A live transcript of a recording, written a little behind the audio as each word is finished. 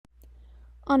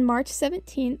On March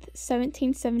 17,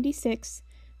 1776,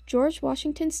 George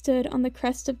Washington stood on the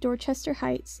crest of Dorchester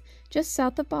Heights, just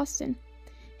south of Boston.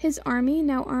 His army,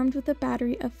 now armed with a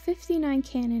battery of 59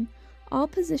 cannon, all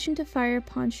positioned to fire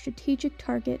upon strategic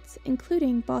targets,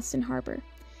 including Boston Harbor.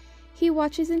 He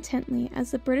watches intently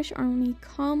as the British Army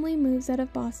calmly moves out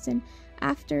of Boston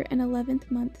after an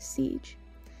 11th-month siege.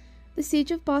 The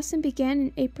siege of Boston began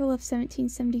in April of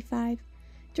 1775,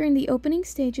 during the opening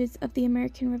stages of the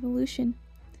American Revolution.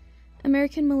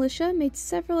 American militia made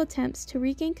several attempts to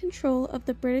regain control of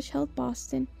the British-held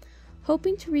Boston,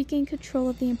 hoping to regain control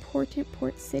of the important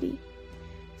port city.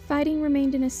 Fighting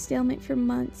remained in a stalemate for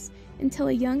months until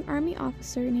a young army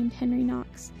officer named Henry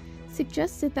Knox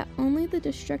suggested that only the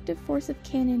destructive force of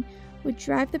cannon would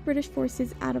drive the British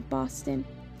forces out of Boston.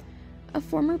 A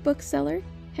former bookseller,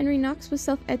 Henry Knox was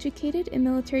self-educated in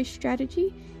military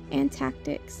strategy and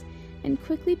tactics, and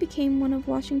quickly became one of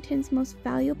Washington's most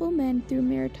valuable men through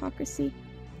meritocracy.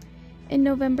 In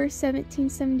November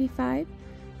 1775,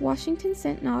 Washington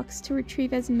sent Knox to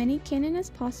retrieve as many cannon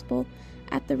as possible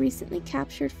at the recently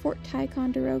captured Fort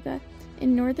Ticonderoga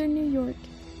in northern New York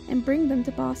and bring them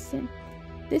to Boston.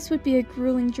 This would be a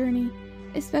grueling journey,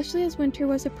 especially as winter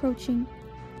was approaching.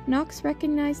 Knox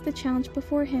recognized the challenge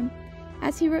before him,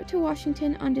 as he wrote to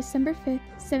Washington on December 5,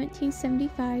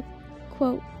 1775,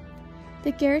 quote,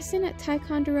 "The garrison at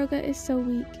Ticonderoga is so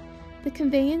weak, the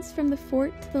conveyance from the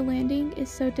fort to the landing is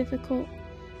so difficult,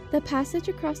 the passage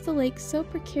across the lake so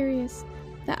precarious,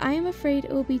 that I am afraid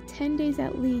it will be 10 days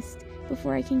at least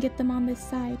before I can get them on this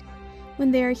side.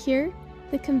 When they are here,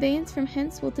 the conveyance from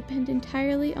hence will depend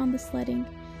entirely on the sledding.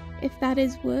 If that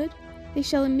is wood, they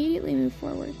shall immediately move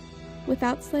forward.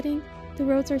 Without sledding, the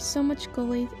roads are so much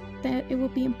gullied that it will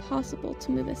be impossible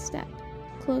to move a step."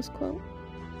 Close quote.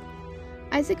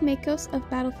 Isaac Makos of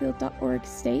Battlefield.org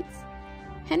states,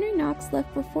 Henry Knox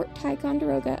left for Fort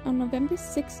Ticonderoga on November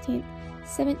 16,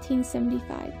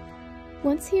 1775.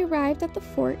 Once he arrived at the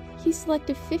fort, he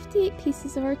selected 58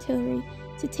 pieces of artillery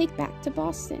to take back to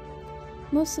Boston.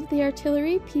 Most of the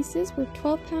artillery pieces were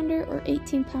 12-pounder or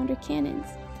 18-pounder cannons,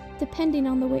 depending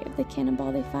on the weight of the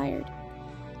cannonball they fired.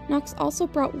 Knox also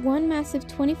brought one massive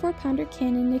 24-pounder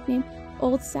cannon nicknamed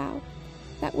Old Sow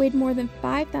that weighed more than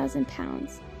 5,000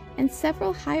 pounds, and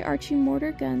several high-arching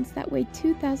mortar guns that weighed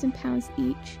 2,000 pounds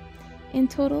each. In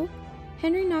total,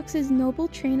 Henry Knox's noble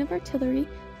train of artillery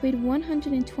weighed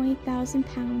 120,000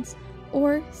 pounds,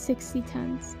 or 60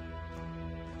 tons.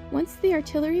 Once the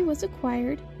artillery was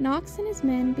acquired, Knox and his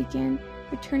men began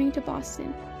returning to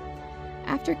Boston.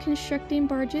 After constructing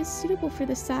barges suitable for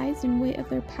the size and weight of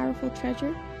their powerful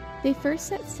treasure, they first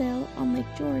set sail on Lake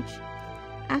George.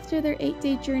 After their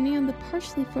 8-day journey on the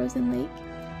partially frozen lake,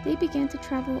 they began to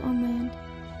travel on land.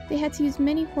 They had to use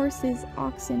many horses,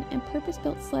 oxen, and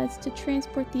purpose-built sleds to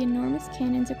transport the enormous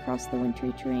cannons across the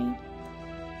wintry terrain.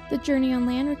 The journey on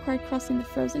land required crossing the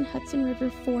frozen Hudson River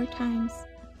 4 times.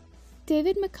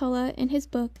 David McCullough, in his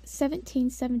book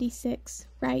 1776,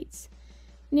 writes,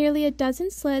 "Nearly a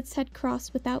dozen sleds had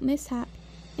crossed without mishap,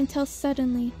 until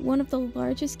suddenly one of the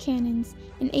largest cannons,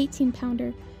 an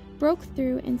 18-pounder, broke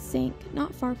through and sank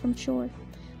not far from shore,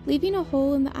 leaving a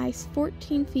hole in the ice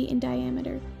 14 feet in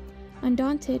diameter.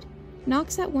 Undaunted,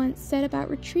 Knox at once set about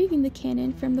retrieving the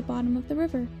cannon from the bottom of the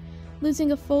river,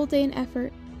 losing a full day in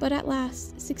effort, but at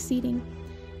last succeeding.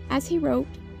 As he wrote,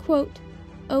 quote,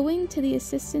 'owing to the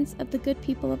assistance of the good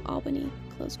people of Albany,'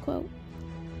 close quote.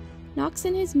 Knox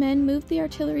and his men moved the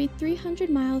artillery 300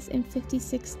 miles in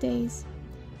 56 days.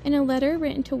 In a letter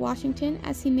written to Washington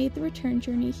as he made the return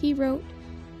journey, he wrote,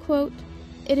 quote,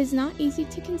 'It is not easy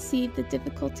to conceive the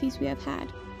difficulties we have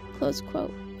had,' close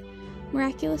quote.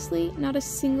 Miraculously, not a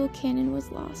single cannon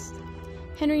was lost.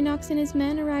 Henry Knox and his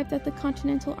men arrived at the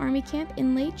Continental Army camp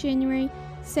in late January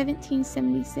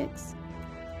 1776.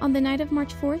 On the night of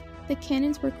March 4th, the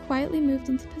cannons were quietly moved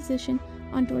into position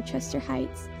on Dorchester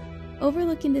Heights,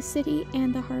 overlooking the city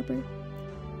and the harbor.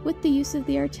 With the use of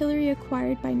the artillery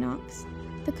acquired by Knox,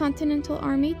 the Continental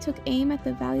Army took aim at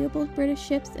the valuable British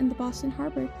ships in the Boston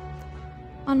harbor.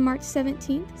 On March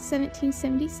 17,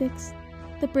 1776,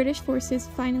 the British forces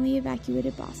finally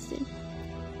evacuated Boston.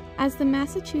 As the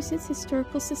Massachusetts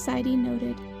Historical Society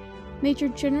noted, Major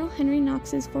General Henry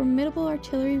Knox's formidable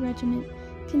artillery regiment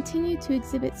continued to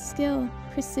exhibit skill,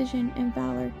 precision, and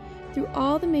valor through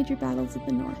all the major battles of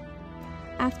the North.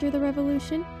 After the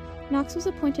Revolution, Knox was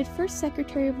appointed first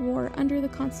Secretary of War under the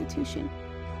Constitution,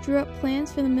 drew up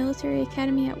plans for the military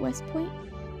academy at West Point,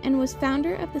 and was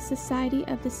founder of the Society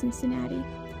of the Cincinnati.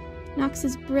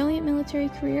 Knox's brilliant military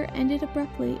career ended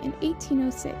abruptly in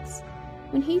 1806,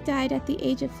 when he died at the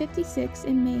age of 56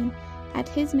 in Maine at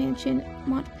his mansion,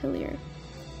 Montpelier.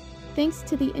 Thanks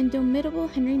to the indomitable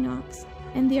Henry Knox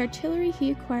and the artillery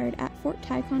he acquired at Fort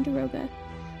Ticonderoga,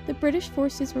 the British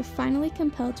forces were finally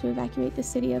compelled to evacuate the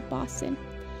city of Boston,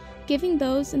 giving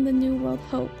those in the New World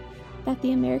hope that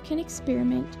the American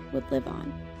experiment would live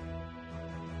on.